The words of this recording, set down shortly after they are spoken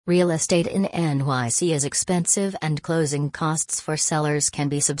Real estate in NYC is expensive and closing costs for sellers can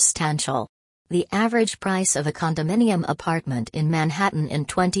be substantial. The average price of a condominium apartment in Manhattan in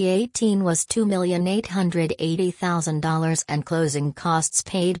 2018 was $2,880,000 and closing costs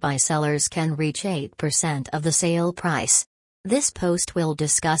paid by sellers can reach 8% of the sale price. This post will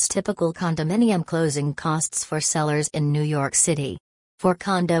discuss typical condominium closing costs for sellers in New York City. For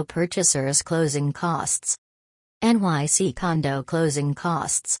condo purchasers, closing costs. NYC condo closing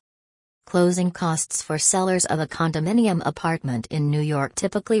costs. Closing costs for sellers of a condominium apartment in New York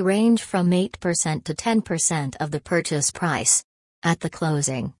typically range from 8% to 10% of the purchase price. At the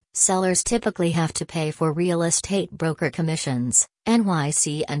closing, sellers typically have to pay for real estate broker commissions,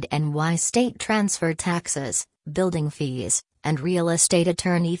 NYC and NY state transfer taxes, building fees, and real estate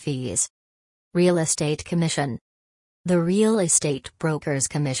attorney fees. Real estate commission. The real estate broker's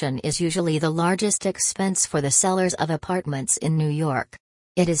commission is usually the largest expense for the sellers of apartments in New York.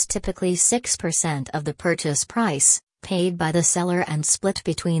 It is typically 6% of the purchase price, paid by the seller and split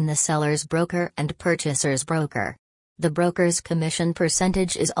between the seller's broker and purchaser's broker. The broker's commission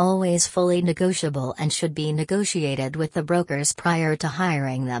percentage is always fully negotiable and should be negotiated with the brokers prior to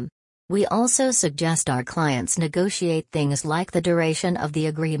hiring them. We also suggest our clients negotiate things like the duration of the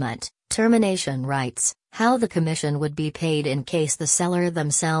agreement, termination rights, how the commission would be paid in case the seller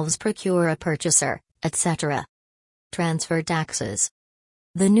themselves procure a purchaser, etc. Transfer taxes.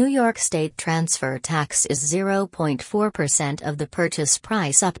 The New York State transfer tax is 0.4% of the purchase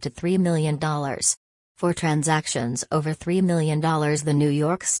price up to $3 million. For transactions over $3 million, the New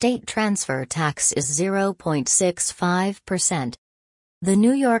York State transfer tax is 0.65%. The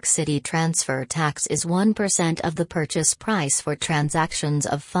New York City transfer tax is 1% of the purchase price for transactions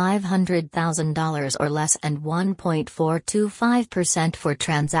of $500,000 or less and 1.425% for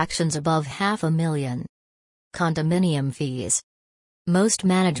transactions above $500,000. Condominium fees. Most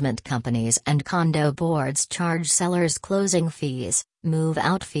management companies and condo boards charge sellers closing fees,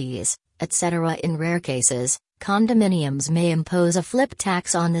 move-out fees, etc. In rare cases, condominiums may impose a flip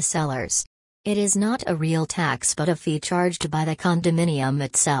tax on the sellers. It is not a real tax but a fee charged by the condominium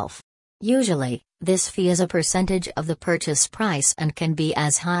itself. Usually, this fee is a percentage of the purchase price and can be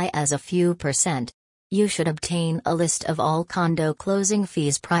as high as a few percent. You should obtain a list of all condo closing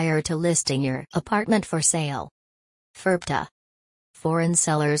fees prior to listing your apartment for sale. FIRPTA. Foreign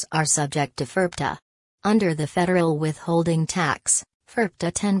sellers are subject to FIRPTA. Under the federal withholding tax,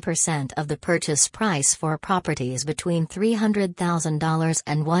 FIRPTA 10% of the purchase price for properties between $300,000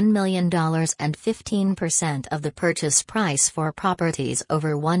 and $1 million and 15% of the purchase price for properties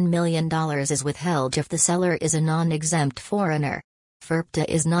over $1 million is withheld if the seller is a non-exempt foreigner. FIRPTA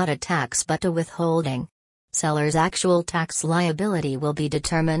is not a tax but a withholding. Seller's actual tax liability will be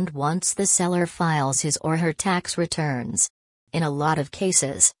determined once the seller files his or her tax returns. In a lot of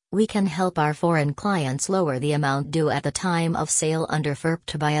cases, we can help our foreign clients lower the amount due at the time of sale under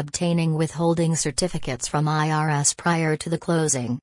FIRPTA by obtaining withholding certificates from IRS prior to the closing.